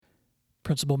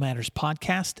Principal Matters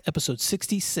Podcast, episode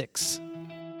 66.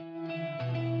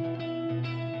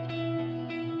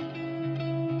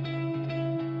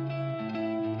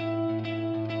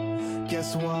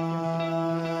 Guess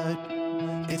what?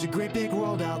 It's a great big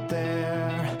world out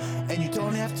there, and you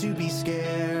don't have to be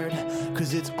scared,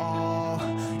 'cause it's all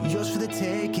yours for the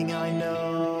taking. I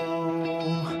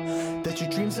know that your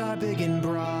dreams are big and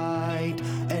bright,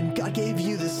 and God gave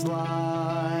you this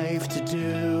life to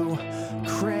do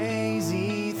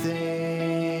crazy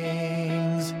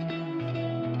things.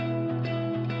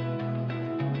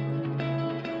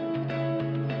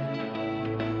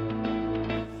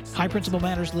 Hi, Principal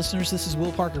Matters listeners. This is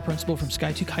Will Parker, principal from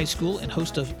Skiatook High School and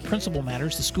host of Principal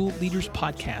Matters, the School Leaders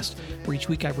Podcast, where each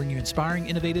week I bring you inspiring,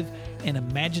 innovative, and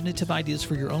imaginative ideas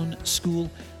for your own school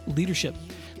leadership.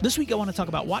 This week I want to talk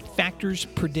about what factors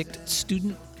predict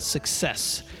student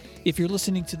success. If you're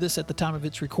listening to this at the time of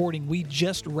its recording, we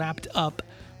just wrapped up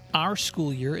our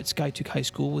school year at Skiatook High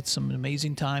School with some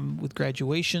amazing time with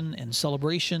graduation and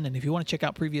celebration. And if you want to check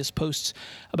out previous posts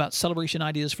about celebration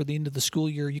ideas for the end of the school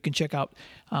year, you can check out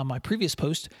my previous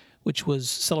post, which was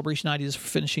celebration ideas for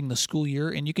finishing the school year.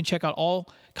 And you can check out all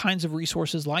kinds of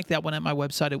resources like that one at my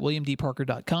website at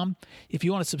williamdparker.com. If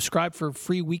you want to subscribe for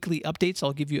free weekly updates,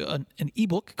 I'll give you an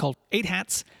ebook called 8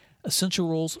 Hats, Essential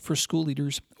Roles for School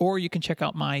Leaders, or you can check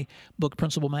out my book,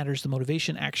 Principal Matters, the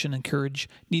Motivation, Action, and Courage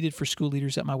Needed for School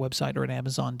Leaders at my website or at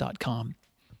Amazon.com.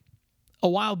 A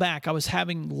while back, I was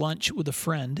having lunch with a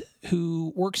friend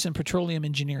who works in petroleum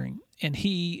engineering, and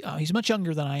he's much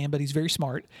younger than I am, but he's very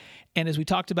smart. And as we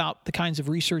talked about the kinds of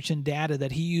research and data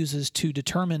that he uses to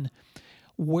determine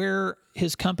where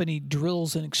his company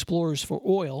drills and explores for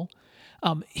oil,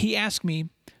 he asked me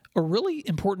a really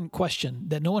important question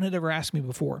that no one had ever asked me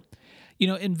before. You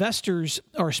know, investors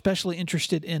are especially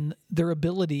interested in their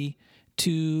ability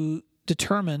to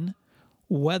determine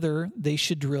whether they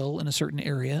should drill in a certain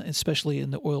area, especially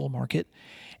in the oil market.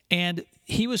 And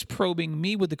he was probing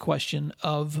me with the question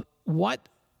of what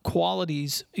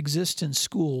qualities exist in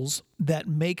schools that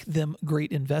make them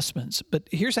great investments. But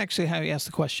here's actually how he asked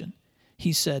the question.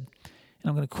 He said, and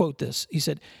I'm going to quote this, he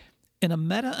said, "In a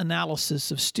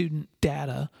meta-analysis of student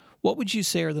data, what would you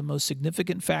say are the most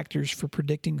significant factors for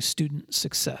predicting student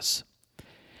success?"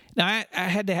 Now, I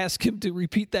had to ask him to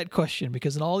repeat that question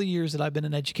because in all the years that I've been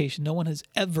in education, no one has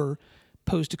ever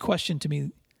posed a question to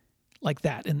me like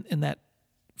that, in that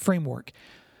framework.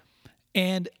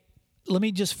 And let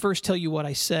me just first tell you what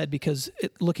I said, because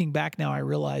looking back now, I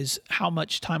realize how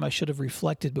much time I should have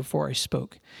reflected before I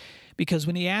spoke. Because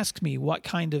when he asked me what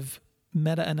kind of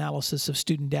meta-analysis of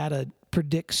student data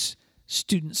predicts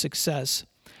student success,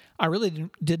 I really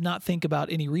did not think about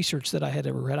any research that I had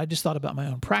ever read. I just thought about my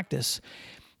own practice.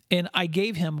 And I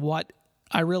gave him what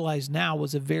I realize now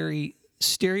was a very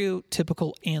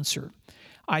stereotypical answer.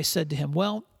 I said to him,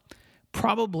 well,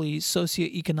 probably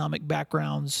socioeconomic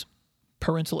backgrounds,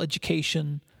 parental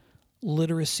education,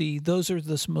 literacy, those are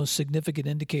the most significant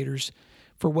indicators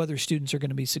for whether students are going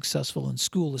to be successful in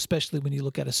school, especially when you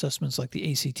look at assessments like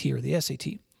the ACT or the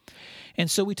SAT.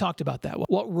 And so we talked about that,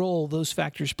 what role those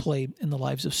factors play in the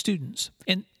lives of students.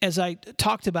 And as I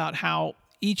talked about how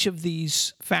each of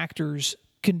these factors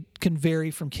can vary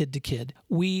from kid to kid,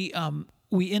 we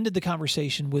ended the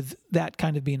conversation with that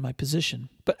kind of being my position.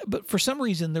 But for some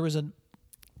reason, there was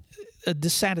a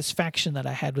dissatisfaction that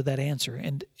I had with that answer.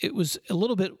 And it was a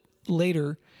little bit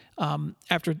later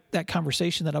after that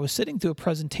conversation that I was sitting through a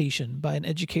presentation by an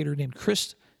educator named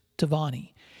Chris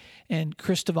Tavani. And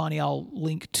Chris Tavani, I'll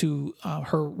link to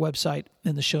her website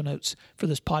in the show notes for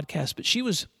this podcast. But she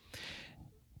was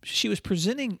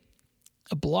presenting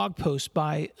a blog post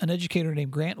by an educator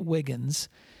named Grant Wiggins,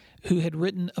 who had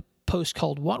written a post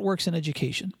called "What Works in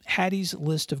Education? Hattie's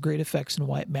List of Great Effects and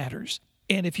Why It Matters."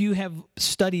 And if you have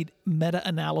studied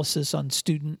meta-analysis on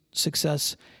student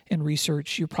success and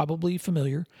research, you're probably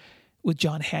familiar with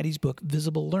John Hattie's book,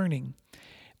 Visible Learning,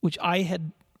 which I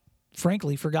had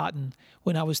frankly forgotten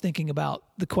when I was thinking about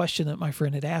the question that my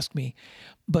friend had asked me.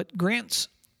 But Grant's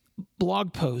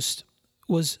blog post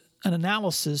was an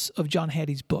analysis of John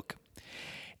Hattie's book.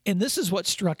 And this is what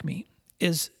struck me,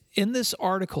 is in this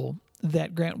article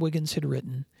that Grant Wiggins had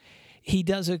written, he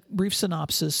does a brief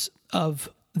synopsis of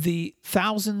the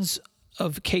thousands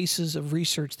of cases of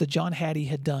research that John Hattie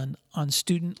had done on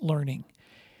student learning.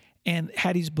 And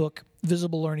Hattie's book,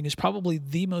 Visible Learning, is probably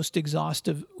the most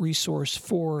exhaustive resource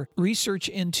for research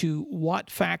into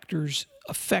what factors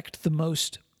affect the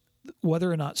most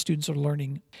whether or not students are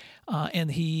learning.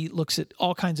 And he looks at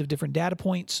all kinds of different data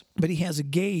points, but he has a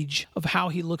gauge of how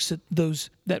he looks at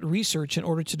that research in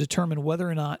order to determine whether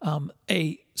or not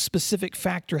a specific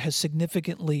factor has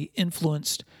significantly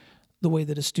influenced the way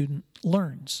that a student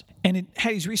learns. And in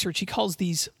Hattie's research, he calls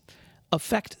these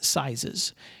effect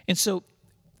sizes. And so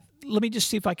let me just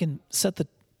see if I can set the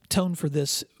tone for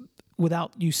this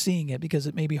without you seeing it, because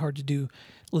it may be hard to do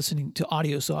listening to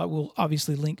audio. So I will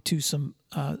obviously link to some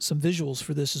visuals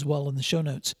for this as well in the show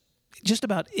notes. Just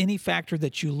about any factor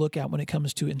that you look at when it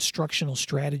comes to instructional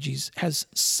strategies has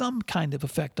some kind of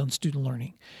effect on student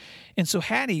learning. And so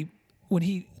Hattie, when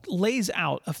he lays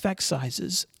out effect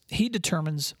sizes, he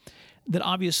determines that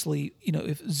obviously,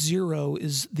 if 0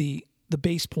 is the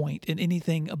base point and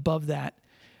anything above that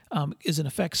is an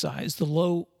effect size, the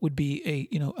low would be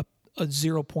a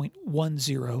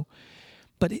 0.10.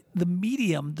 But the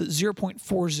medium, the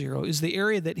 0.40, is the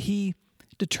area that he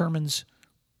determines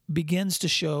begins to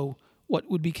show what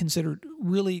would be considered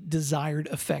really desired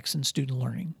effects in student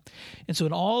learning. And so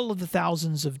in all of the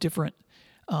thousands of different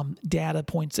data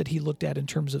points that he looked at in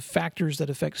terms of factors that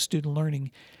affect student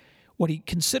learning, what he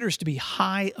considers to be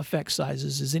high effect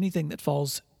sizes is anything that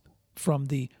falls from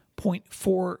the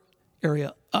 0.4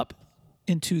 area up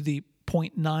into the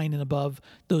 0.9 and above.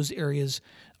 Those areas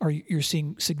you're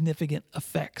seeing significant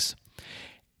effects.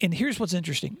 And here's what's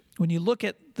interesting. When you look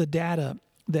at the data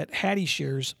that Hattie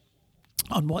shares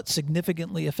on what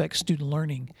significantly affects student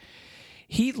learning,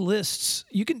 he lists,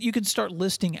 you can start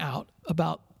listing out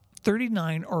about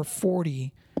 39 or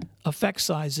 40 effect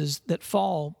sizes that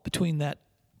fall between that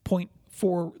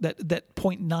 0.4, that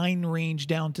 0.9 range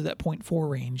down to that 0.4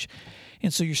 range.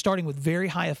 And so you're starting with very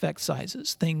high effect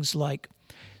sizes, things like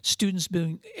students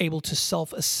being able to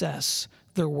self-assess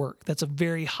their work. That's a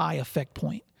very high effect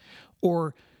point.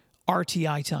 Or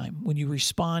RTI time, when you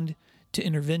respond to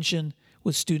intervention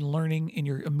with student learning and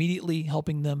you're immediately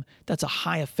helping them, that's a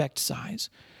high effect size.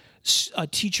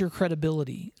 Teacher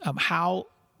credibility, how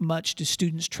much do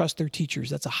students trust their teachers?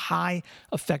 That's a high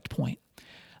effect point.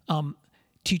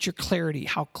 Teacher clarity,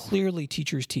 how clearly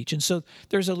teachers teach. And so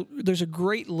there's a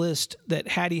great list that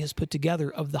Hattie has put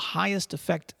together of the highest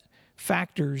effect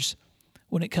factors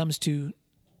when it comes to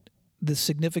the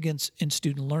significance in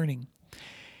student learning.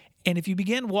 And if you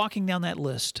begin walking down that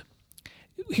list,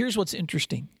 here's what's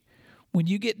interesting. When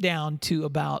you get down to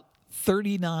about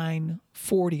 39,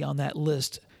 40 on that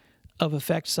list of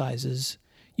effect sizes,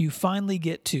 you finally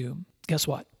get to, guess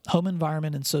what? Home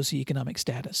environment and socioeconomic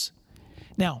status.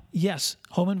 Now, yes,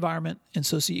 home environment and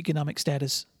socioeconomic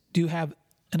status do have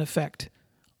an effect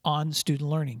on student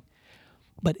learning.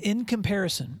 But in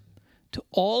comparison to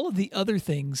all of the other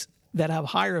things that have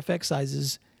higher effect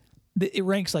sizes, it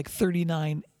ranks like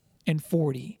 39 and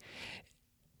 40.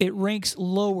 It ranks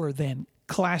lower than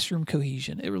classroom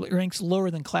cohesion. It ranks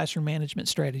lower than classroom management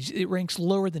strategies. It ranks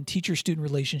lower than teacher-student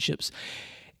relationships.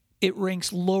 It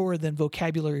ranks lower than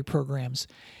vocabulary programs.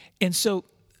 And so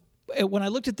when I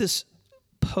looked at this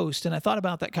post and I thought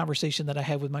about that conversation that I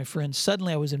had with my friends,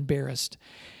 suddenly I was embarrassed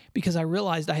because I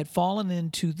realized I had fallen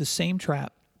into the same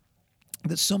trap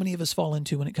that so many of us fall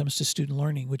into when it comes to student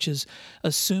learning, which is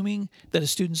assuming that a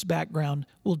student's background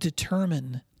will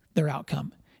determine their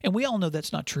outcome. And we all know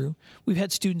that's not true. We've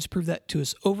had students prove that to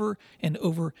us over and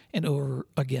over and over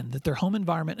again, that their home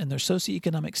environment and their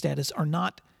socioeconomic status are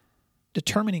not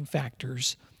determining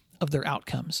factors of their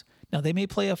outcomes. Now, they may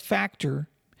play a factor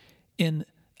in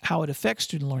how it affects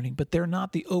student learning, but they're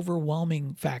not the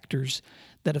overwhelming factors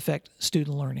that affect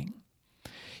student learning.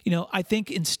 I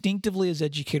think instinctively as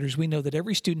educators, we know that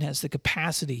every student has the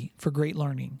capacity for great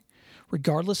learning,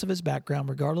 regardless of his background,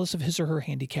 regardless of his or her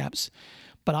handicaps.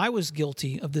 But I was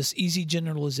guilty of this easy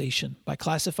generalization by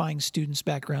classifying students'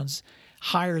 backgrounds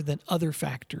higher than other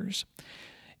factors.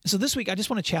 So this week, I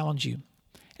just want to challenge you.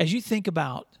 As you think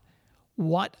about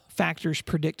what factors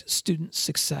predict student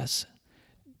success,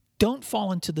 don't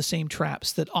fall into the same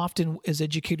traps that often as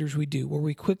educators we do, where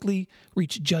we quickly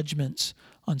reach judgments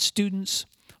on students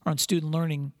or on student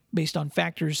learning based on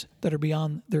factors that are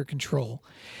beyond their control.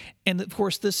 And of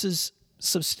course, this is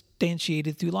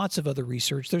substantiated through lots of other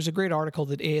research. There's a great article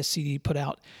that ASCD put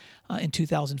out in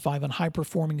 2005 on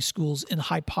high-performing schools in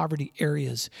high-poverty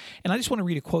areas. And I just want to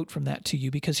read a quote from that to you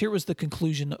because here was the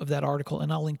conclusion of that article,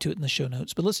 and I'll link to it in the show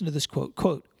notes. But listen to this quote.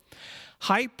 Quote,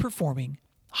 high-performing,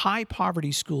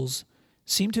 high-poverty schools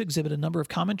seem to exhibit a number of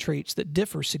common traits that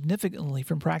differ significantly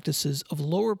from practices of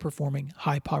lower-performing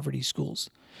high-poverty schools,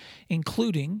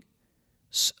 including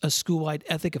a school-wide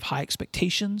ethic of high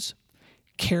expectations,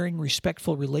 caring,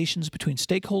 respectful relations between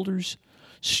stakeholders,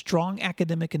 strong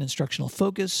academic and instructional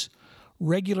focus,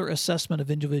 regular assessment of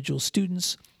individual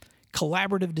students,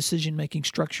 collaborative decision-making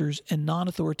structures, and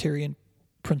non-authoritarian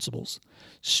principles,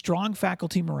 strong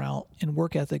faculty morale and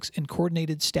work ethics, and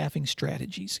coordinated staffing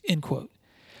strategies, end quote.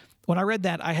 When I read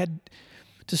that, I had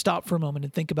to stop for a moment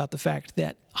and think about the fact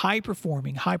that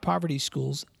high-performing, high-poverty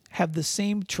schools have the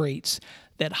same traits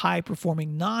that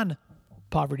high-performing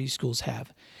non-poverty schools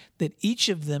have, that each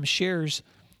of them shares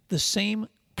the same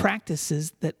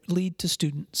practices that lead to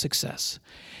student success.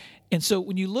 And so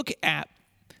when you look at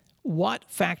what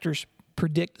factors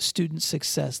predict student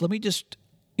success, let me just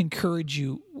encourage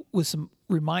you with some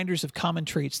reminders of common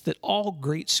traits that all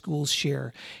great schools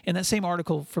share. And that same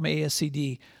article from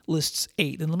ASCD lists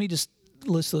 8. And let me just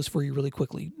list those for you really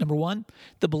quickly. Number 1,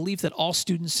 the belief that all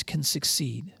students can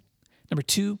succeed. Number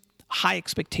 2, high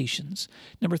expectations.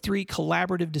 Number 3,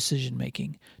 collaborative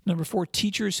decision-making. Number 4,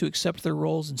 teachers who accept their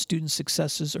roles in student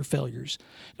successes or failures.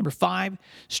 Number 5,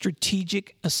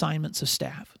 strategic assignments of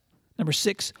staff. Number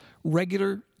 6,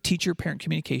 regular teacher-parent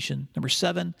communication. Number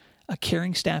 7, a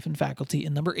caring staff and faculty.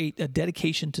 And number 8, a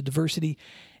dedication to diversity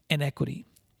and equity.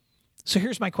 So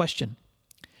here's my question,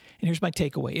 and here's my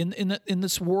takeaway. In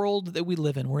this world that we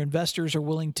live in, where investors are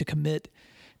willing to commit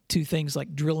to things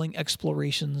like drilling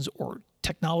explorations or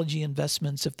technology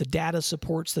investments if the data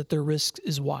supports that their risk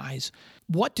is wise,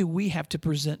 what do we have to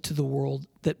present to the world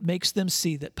that makes them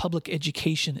see that public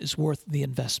education is worth the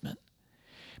investment?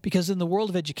 Because in the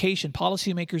world of education,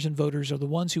 policymakers and voters are the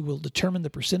ones who will determine the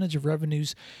percentage of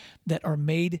revenues that are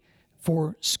made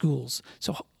for schools.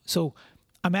 So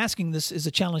I'm asking this as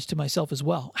a challenge to myself as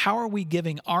well. How are we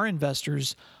giving our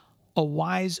investors a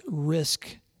wise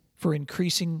risk for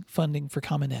increasing funding for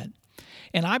Common Ed?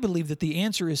 And I believe that the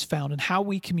answer is found in how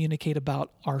we communicate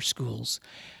about our schools,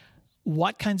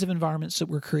 what kinds of environments that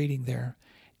we're creating there,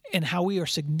 and how we are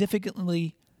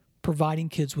significantly providing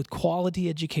kids with quality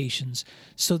educations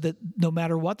so that no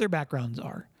matter what their backgrounds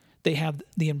are, they have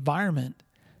the environment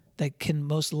that can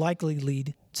most likely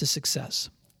lead to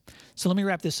success. So let me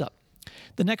wrap this up.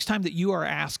 The next time that you are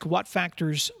asked what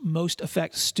factors most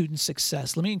affect student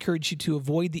success, let me encourage you to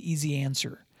avoid the easy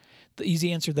answer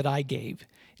that I gave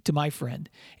to my friend,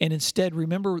 and instead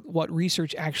remember what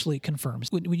research actually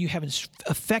confirms. When you have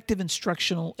effective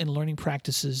instructional and learning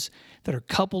practices that are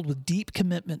coupled with deep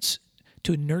commitments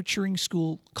to nurturing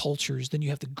school cultures, then you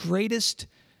have the greatest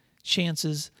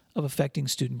chances of affecting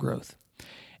student growth.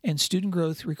 And student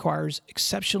growth requires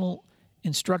exceptional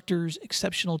instructors,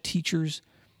 exceptional teachers,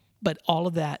 but all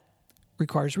of that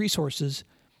requires resources.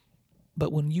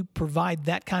 But when you provide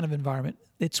that kind of environment,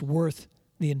 it's worth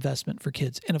the investment for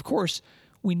kids. And of course,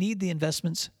 we need the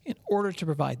investments in order to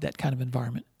provide that kind of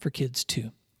environment for kids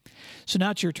too. So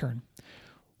now it's your turn.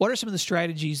 What are some of the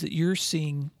strategies that you're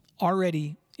seeing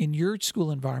already in your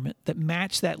school environment that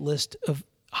match that list of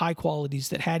high qualities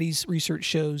that Hattie's research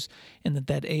shows and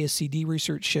that ASCD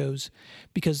research shows?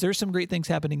 Because there's some great things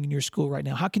happening in your school right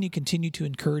now. How can you continue to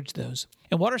encourage those?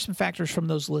 And what are some factors from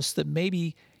those lists that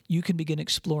maybe you can begin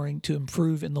exploring to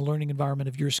improve in the learning environment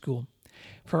of your school?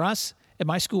 For us, at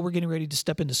my school, we're getting ready to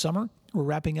step into summer. We're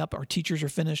wrapping up. Our teachers are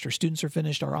finished. Our students are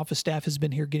finished. Our office staff has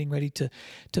been here getting ready to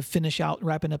finish out,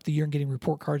 wrapping up the year and getting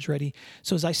report cards ready.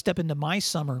 So as I step into my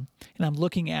summer and I'm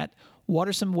looking at what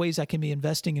are some ways I can be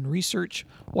investing in research,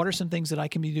 what are some things that I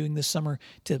can be doing this summer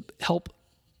to help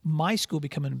my school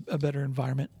become a better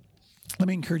environment, let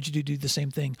me encourage you to do the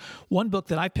same thing. One book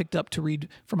that I picked up to read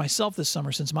for myself this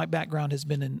summer, since my background has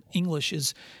been in English,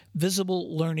 is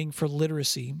Visible Learning for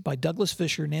Literacy by Douglas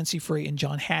Fisher, Nancy Frey, and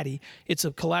John Hattie. It's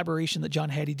a collaboration that John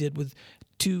Hattie did with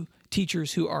 2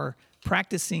 teachers who are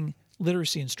practicing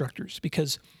literacy instructors,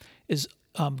 because as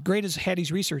great as Hattie's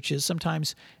research is,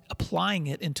 sometimes applying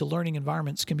it into learning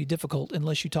environments can be difficult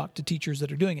unless you talk to teachers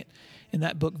that are doing it. And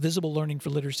that book, Visible Learning for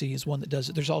Literacy, is one that does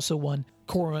it. There's also one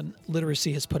Corwin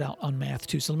Literacy has put out on math,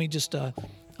 too. So let me just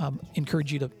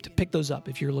encourage you to pick those up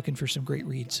if you're looking for some great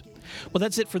reads. Well,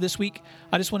 that's it for this week.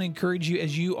 I just want to encourage you,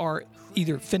 as you are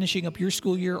either finishing up your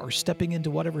school year or stepping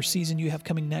into whatever season you have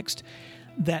coming next,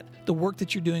 that the work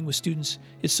that you're doing with students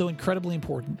is so incredibly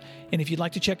important. And if you'd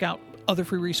like to check out other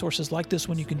free resources like this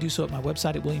one, you can do so at my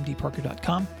website at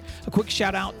williamdparker.com. A quick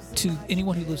shout out to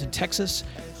anyone who lives in Texas.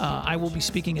 I will be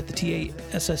speaking at the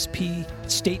TASSP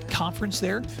State Conference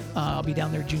there. I'll be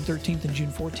down there June 13th and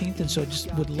June 14th, and so I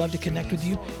just would love to connect with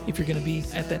you if you're going to be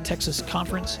at that Texas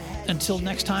conference. Until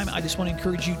next time, I just want to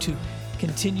encourage you to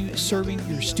continue serving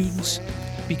your students,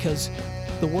 because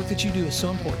the work that you do is so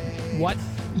important. What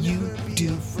you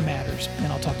do matters.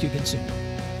 And I'll talk to you again soon.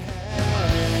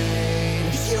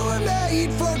 You were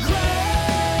made for great.